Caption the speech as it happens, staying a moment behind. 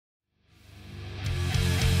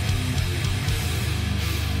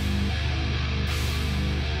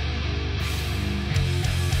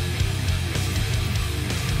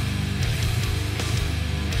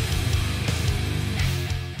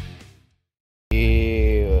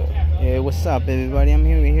what's up, everybody? I'm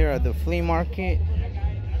here at the flea market.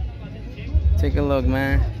 Take a look,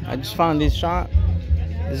 man. I just found this shop.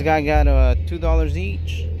 This guy got $2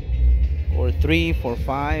 each, or 3 for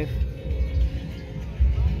 5.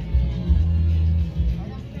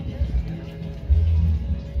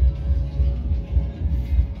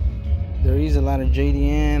 There is a lot of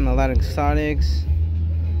JDM, a lot of exotics,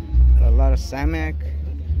 a lot of Samak,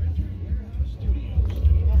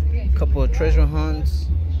 a couple of treasure hunts.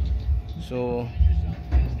 So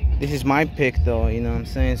this is my pick though, you know what I'm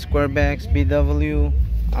saying? Squarebacks, BW.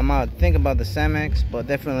 I'm out think about the Samaks, but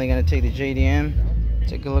definitely gonna take the JDM.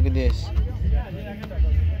 Take a look at this.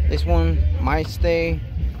 This one might stay,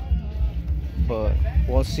 but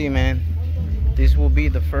we'll see, man. This will be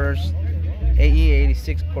the first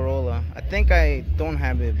AE86 Corolla. I think I don't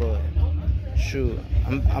have it, but shoot,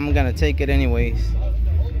 I'm gonna take it anyways.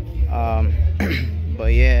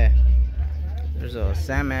 But yeah, there's a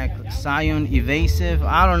Samak Scion Evasive.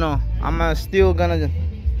 I don't know, I'm still gonna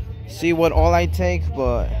see what all I take,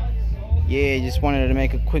 but yeah, just wanted to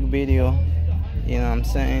make a quick video, you know what I'm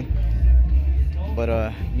saying?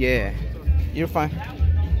 But yeah, you're fine.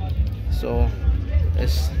 So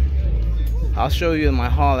I'll show you my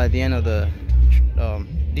haul at the end of the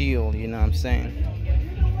deal, you know what I'm saying?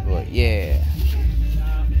 But yeah,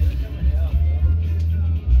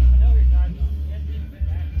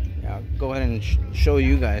 I'll go ahead and show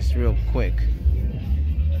you guys real quick.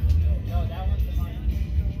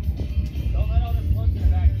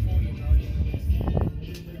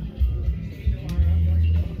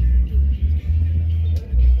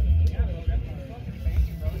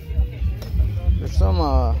 There's some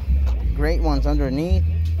great ones underneath.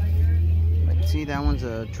 See, that one's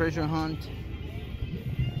a treasure hunt,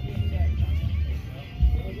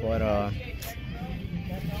 but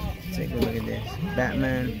take a look at this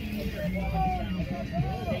Batman.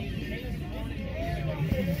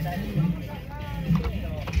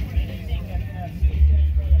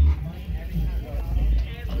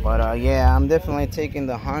 But yeah, I'm definitely taking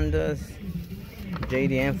the Hondas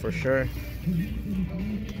JDM for sure.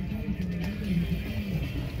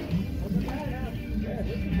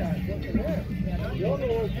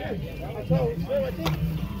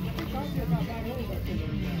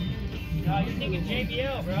 No, you're thinking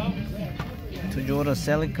JBL, bro. Toyota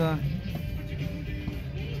Celica.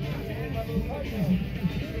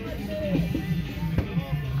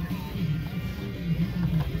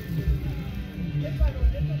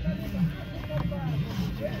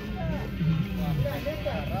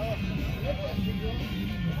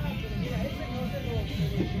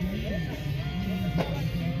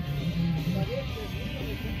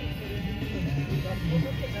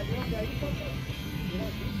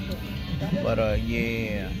 But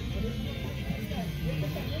yeah.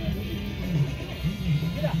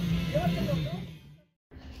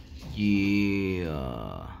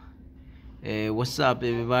 Yeah. Hey, what's up,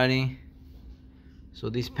 everybody? So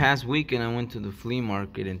this past weekend I went to the flea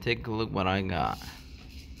market and take a look what I got.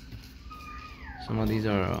 Some of these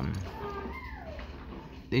are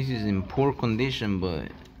this is in poor condition,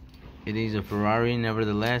 but it is a Ferrari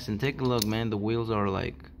nevertheless. And take a look, man, the wheels are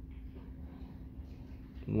like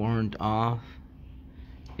worn off.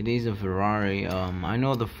 It is a Ferrari. I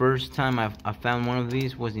know the first time I found one of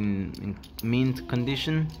these was in mint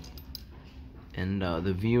condition, and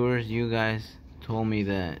the viewers, you guys, told me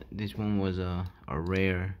that this one was a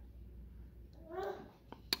rare.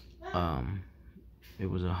 It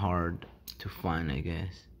was a hard to find, I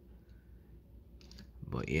guess.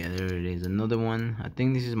 But yeah, there it is, another one. I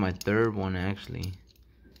think this is my third one actually.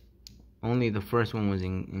 Only the first one was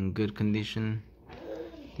in good condition.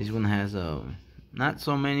 This one has not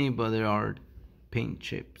so many, but there are paint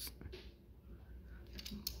chips.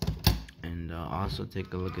 And also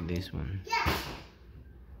take a look at this one.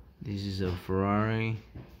 This is a Ferrari.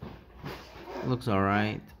 Looks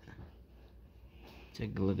alright.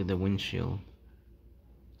 Take a look at the windshield.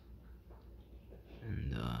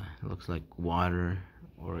 And it looks like water,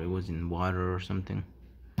 or it was in water or something.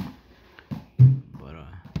 But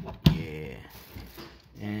yeah.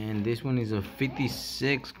 And this one is a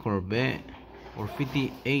 56 Corvette, or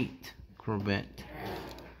 58 Corvette.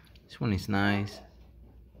 This one is nice.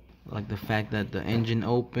 I like the fact that the engine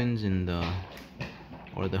opens and the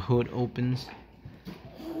hood opens,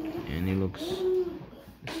 and it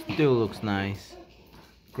still looks nice.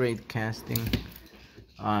 Great casting.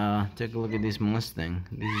 Take a look at this Mustang.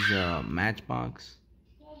 This is a Matchbox.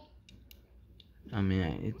 I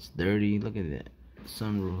mean, it's dirty. Look at that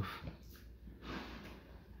sunroof.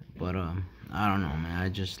 But I don't know, man. I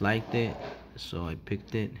just liked it, so I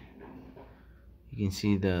picked it. You can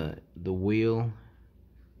see the wheel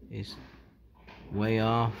is way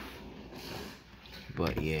off.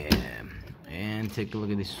 But yeah, and take a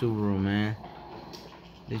look at this Subaru, man.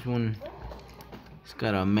 This one, it's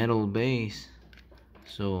got a metal base,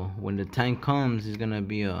 so when the time comes, it's gonna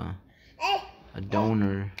be a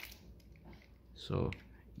donor. So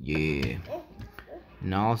yeah,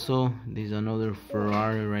 and also there's another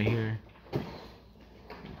Ferrari right here.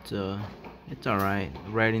 It's alright.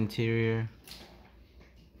 Red interior.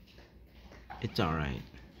 It's alright.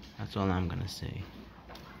 That's all I'm gonna say.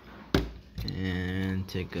 And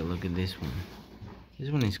take a look at this one. This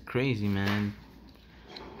one is crazy, man.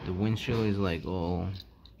 The windshield is like all,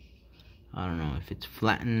 I don't know if it's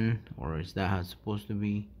flattened or is that how it's supposed to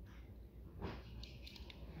be,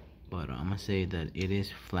 but I'm gonna say that it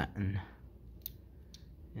is flattened.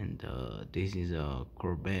 And this is a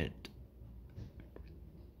Corvette.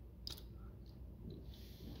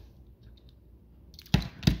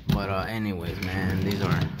 But anyways, man,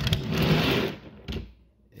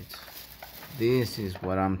 this is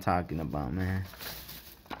what I'm talking about, man.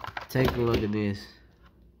 Take a look at this.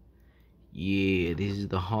 Yeah, this is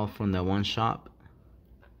the haul from that one shop.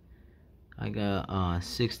 I got a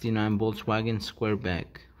 69 Volkswagen Squareback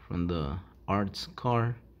from the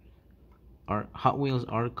Hot Wheels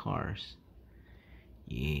art cars.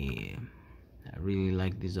 Yeah, I really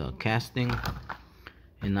like this casting,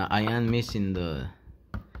 and I am missing the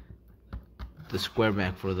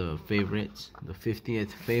Squareback for the favorites, the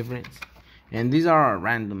 50th favorites. And these are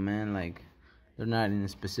random, man, like they're not in a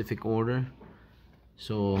specific order.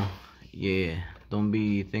 So yeah, don't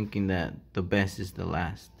be thinking that the best is the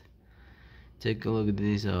last. Take a look at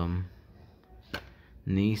this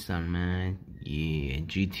Nissan, man. Yeah,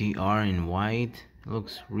 GTR in white. It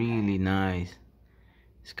looks really nice.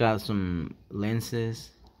 It's got some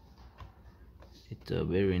lenses. It's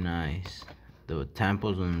very nice. The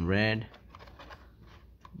tampos in red.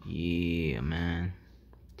 Yeah, man.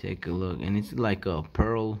 Take a look, and it's like a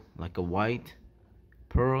pearl, like a white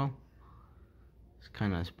pearl. It's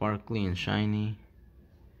kind of sparkly and shiny.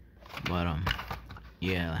 But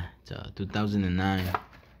yeah, it's 2009.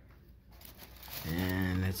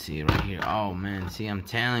 And let's see right here. Oh man, see, I'm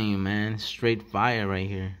telling you, man, straight fire right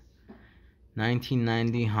here.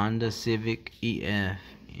 1990 Honda Civic EF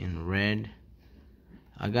in red.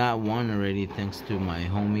 I got one already thanks to my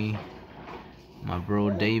homie, my bro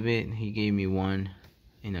David. He gave me one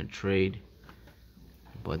in a trade,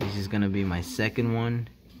 but this is gonna be my second one.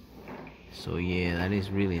 So yeah, that is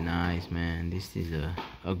really nice, man. This is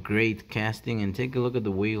a great casting. And take a look at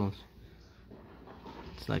the wheels.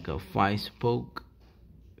 It's like a 5-spoke.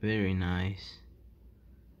 Very nice.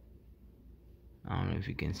 I don't know if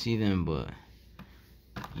you can see them, but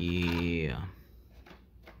yeah.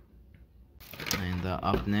 And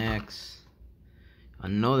up next,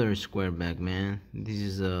 another Squareback, man. This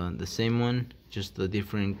is the same one, just a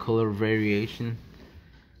different color variation,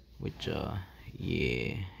 which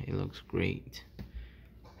yeah, it looks great.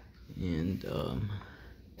 And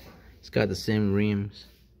it's got the same rims.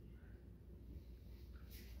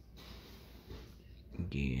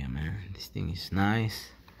 Yeah, man, this thing is nice.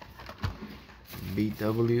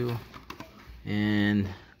 BW. And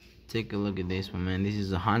take a look at this one, man. This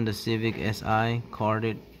is a Honda Civic SI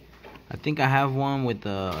carded. I think I have one with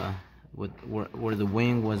where the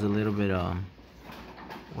wing was a little bit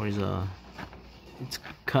it's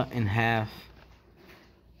cut in half.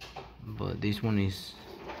 But this one is,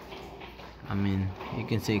 I mean, you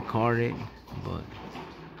can say carded, but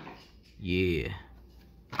yeah,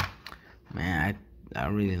 man, I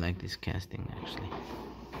really like this casting actually.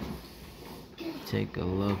 Take a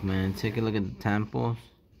look, man. Take a look at the tampos.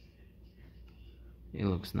 It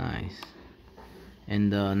looks nice. And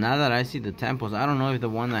now that I see the tampos, I don't know if the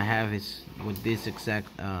one I have is with this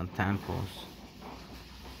exact tampos,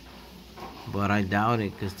 but I doubt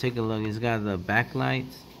it, because take a look, it's got the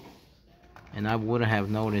backlights, and I would have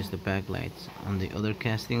noticed the backlights on the other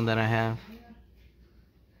casting that I have.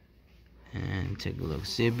 And take a look,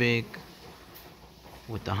 Civic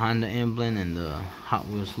with the Honda emblem and the Hot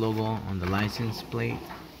Wheels logo on the license plate.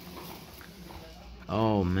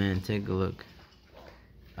 Oh man, take a look.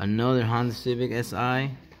 Another Honda Civic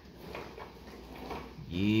SI.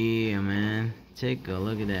 Yeah, man. Take a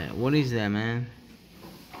look at that. What is that, man?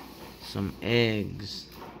 Some eggs.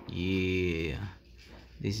 Yeah.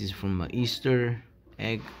 This is from Easter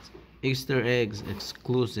eggs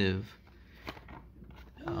exclusive.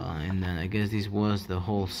 And then I guess this was the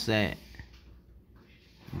whole set.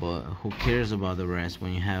 But who cares about the rest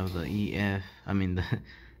when you have the EF? I mean,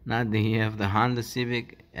 not the EF, the Honda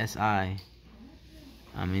Civic SI.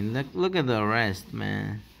 I mean, look at the rest,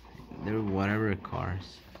 man. They're whatever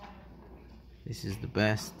cars. This is the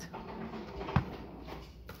best.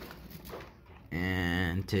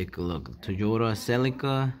 And take a look, Toyota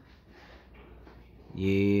Celica.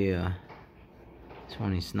 Yeah, this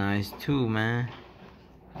one is nice too, man.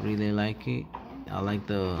 Really like it. I like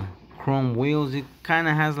the chrome wheels. It kind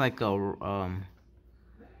of has like a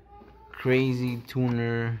crazy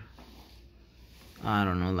tuner. I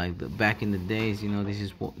don't know, like the back in the days, you know,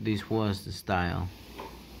 this was the style.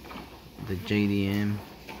 The JDM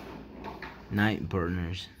night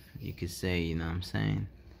burners, you could say, you know what I'm saying.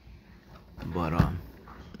 But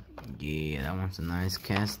yeah, that one's a nice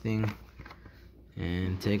casting.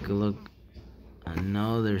 And take a look,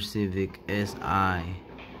 another Civic Si.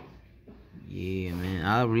 Yeah, man,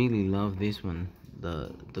 I really love this one.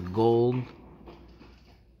 The gold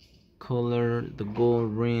color, the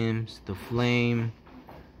gold rims, the flame,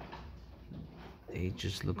 it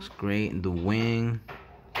just looks great. And the wing,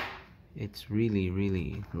 it's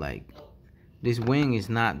really like, this wing is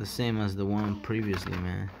not the same as the one previously,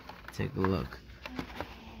 man. Take a look.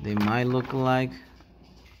 They might look alike.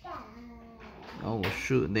 Oh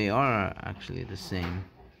shoot, they are actually the same.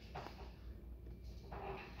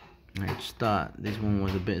 I just thought this one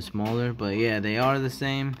was a bit smaller, but yeah, they are the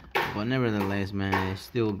same. But nevertheless, man, it's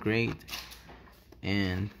still great.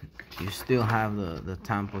 And you still have the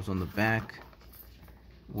tampos on the back,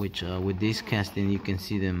 which with this casting you can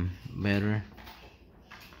see them better.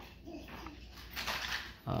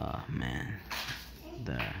 Man,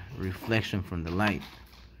 the reflection from the light,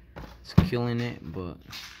 it's killing it. But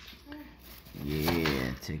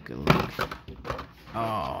yeah, take a look.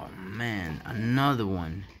 Oh man, another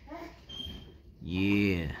one.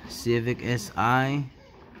 Yeah, Civic Si,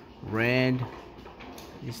 red.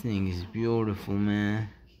 This thing is beautiful, man.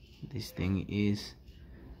 This thing is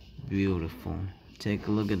beautiful. Take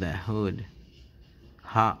a look at that hood.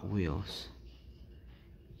 Hot Wheels.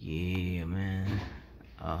 Yeah, man.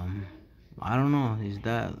 I don't know, is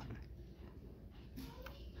that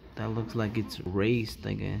looks like it's raced,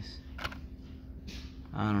 I guess.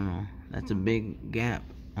 I don't know. That's a big gap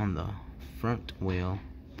on the front wheel.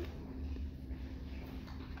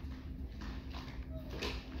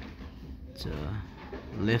 It's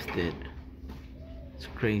lifted. It's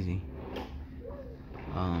crazy.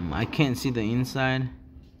 I can't see the inside,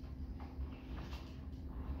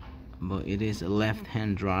 but it is a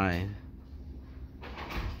left-hand drive.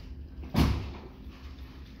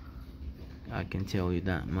 I can tell you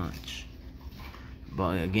that much.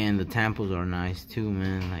 But again, the tampos are nice too,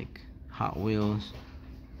 man. Like Hot Wheels.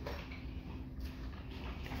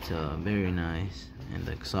 It's very nice. And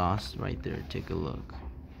the exhaust right there, take a look.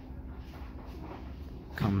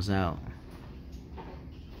 Comes out.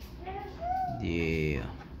 Yeah.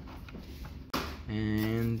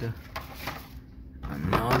 And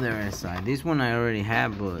another SI. This one I already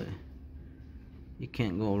have, but you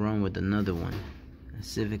can't go wrong with another one. A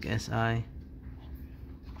Civic Si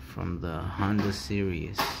from the Honda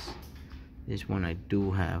series. This one I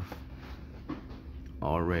do have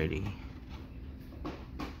already.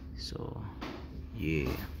 So yeah,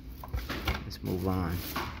 let's move on.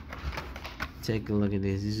 Take a look at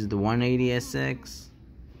this. This is the 180SX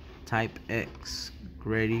Type X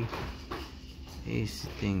ready. This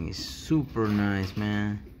thing is super nice,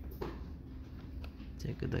 man.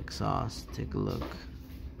 Take a look, exhaust, take a look.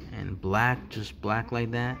 And black, just black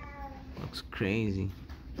like that, looks crazy.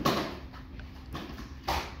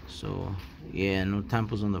 So yeah, no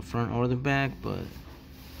tampos on the front or the back, but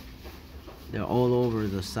they're all over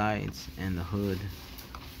the sides and the hood.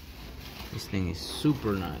 This thing is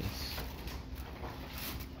super nice.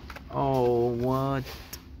 Oh, what?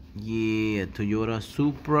 Yeah, Toyota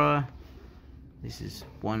Supra. This is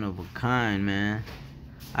one of a kind, man.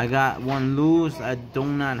 I got one loose. I do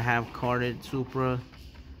not have carded Supra,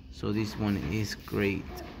 so this one is great.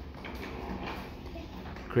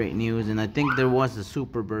 Great news. And I think there was a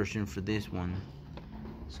super version for this one,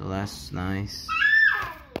 so that's nice.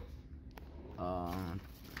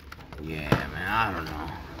 Yeah, man, I don't know.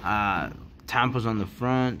 Tampos on the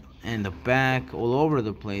front and the back, all over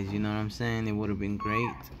the place, you know what I'm saying? It would have been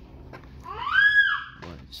great,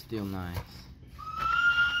 but still nice.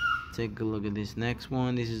 Take a look at this next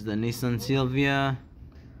one. This is the Nissan Silvia.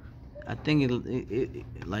 I think it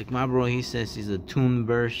like my bro, he says it's a tuned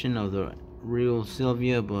version of the real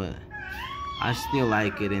Silvia, but I still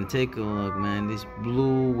like it. And take a look, man, this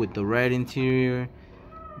blue with the red interior,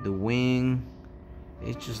 the wing,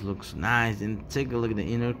 it just looks nice. And take a look at the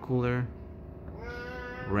intercooler,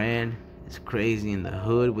 red, it's crazy. And the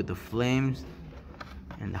hood with the flames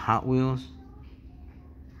and the Hot Wheels.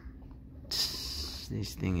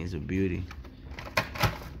 This thing is a beauty.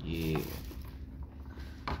 Yeah.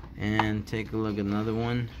 And take a look at another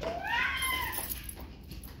one.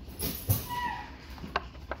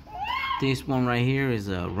 This one right here is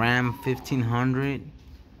a Ram 1500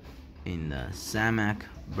 in the Samac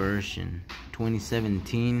version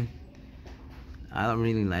 2017. I don't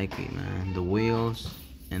really like it, man. The wheels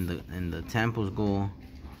and the temples go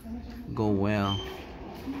well.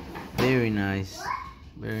 Very nice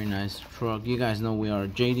truck. You guys know we are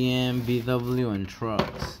JDM, BW, and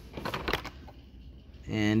trucks.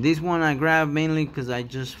 And this one I grabbed mainly because I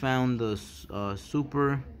just found the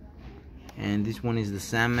Super, and this one is the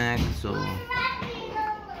Samac, so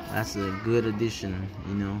that's a good addition,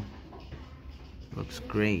 you know. Looks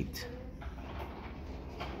great.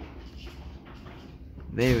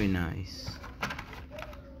 Very nice.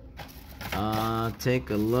 Take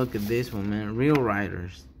a look at this one, man. Real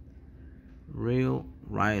riders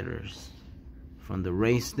from the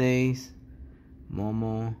race days.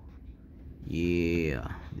 Momo. Yeah,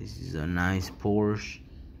 this is a nice Porsche.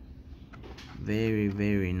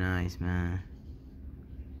 Very nice, man.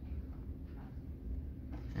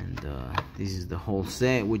 And this is the whole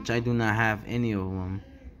set, which I do not have any of them,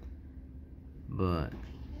 but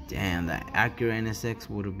damn, that Acura NSX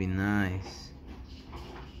would have been nice.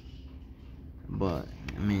 But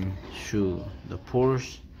I mean, shoot, the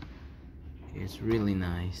Porsche is really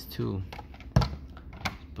nice too.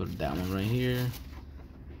 Put that one right here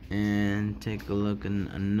and take a look at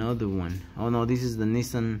another one. Oh no, this is the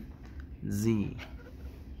Nissan Z.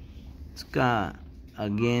 It's got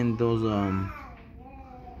again those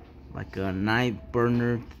like a night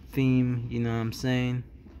burner theme, you know what I'm saying?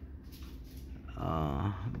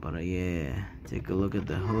 But yeah, take a look at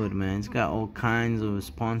the hood, man. It's got all kinds of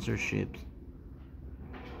sponsorships.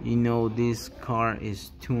 You know, this car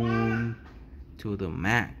is tuned to the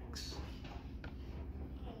max.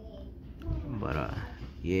 But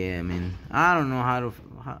yeah, I mean, I don't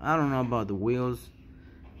know about the wheels,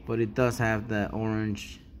 but it does have that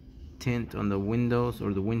orange tint on the windows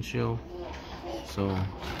or the windshield, so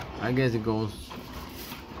I guess it goes.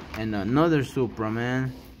 And another Supra,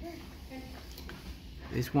 man.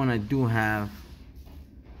 This one I do have,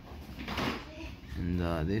 and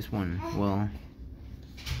this one, well,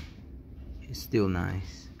 it's still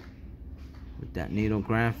nice with that needle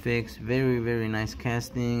graphics. Very nice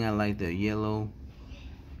casting. I like the yellow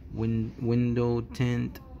window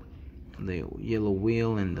tint, the yellow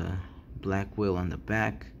wheel, and the black wheel on the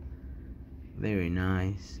back. Very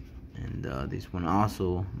nice. And this one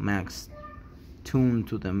also max tuned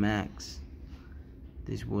to the max.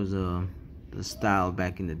 This was the style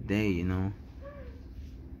back in the day, you know.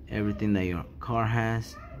 Everything that your car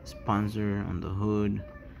has, sponsor on the hood,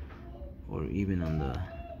 or even on the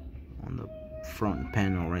front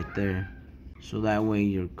panel right there, so that way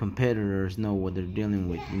your competitors know what they're dealing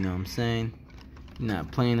with, you know what I'm saying? You're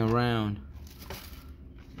not playing around.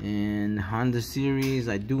 And Honda series,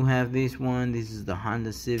 I do have this one. This is the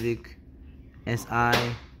Honda Civic SI.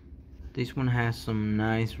 This one has some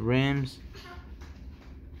nice rims,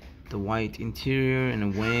 the white interior and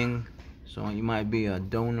a wing, so you might be a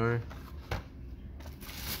donor.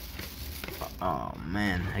 Oh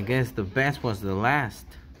man, I guess the best was the last.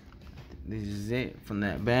 This is it from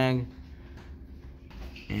that bag.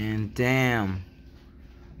 And damn,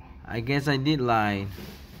 I guess I did lie.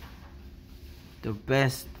 The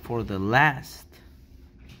best for the last.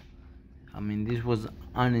 I mean, this was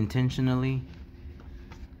unintentionally,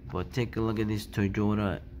 but take a look at this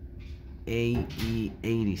Toyota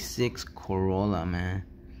AE86 Corolla, man.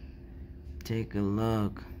 Take a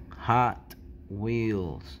look. Hot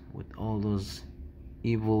Wheels with all those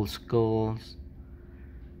evil skulls.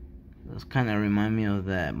 Those kind of remind me of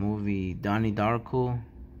that movie Donnie Darko,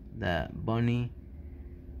 that bunny.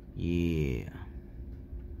 Yeah.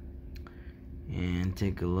 And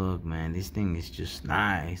take a look, man. This thing is just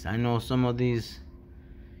nice. I know some of these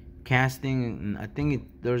casting, I think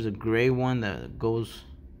there's a gray one that goes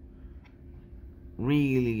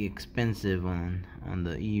really expensive on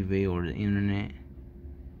the eBay or the internet.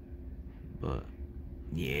 But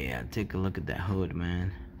yeah, take a look at that hood,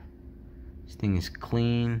 man. This thing is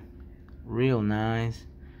clean, real nice,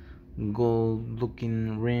 gold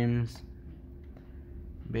looking rims.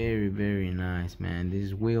 Very nice, man.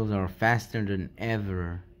 These wheels are faster than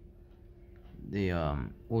ever. They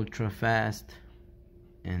ultra fast,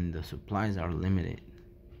 and the supplies are limited.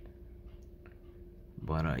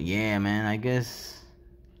 But yeah, man, I guess,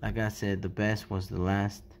 like I said, the best was the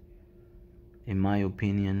last, in my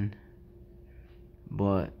opinion.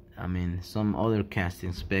 But I mean, some other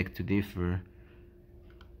casting spec to differ.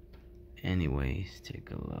 Anyways, take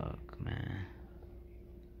a look, man.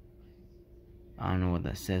 I don't know what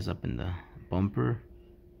that says up in the bumper,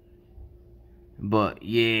 but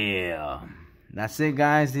yeah, that's it,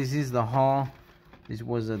 guys. This is the haul. This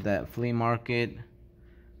was at that flea market.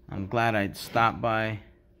 I'm glad I stopped by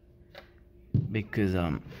because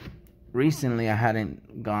recently I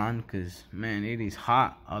hadn't gone because, man, it is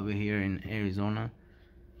hot over here in Arizona.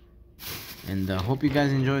 And hope you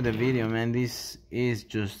guys enjoyed the video, man. This is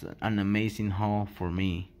just an amazing haul for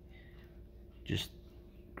me. Just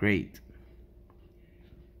great.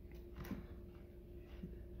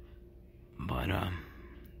 But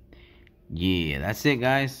yeah, that's it,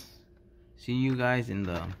 guys. See you guys in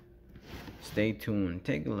the... Stay tuned.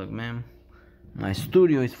 Take a look, man. My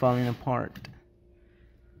studio is falling apart.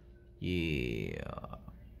 Yeah.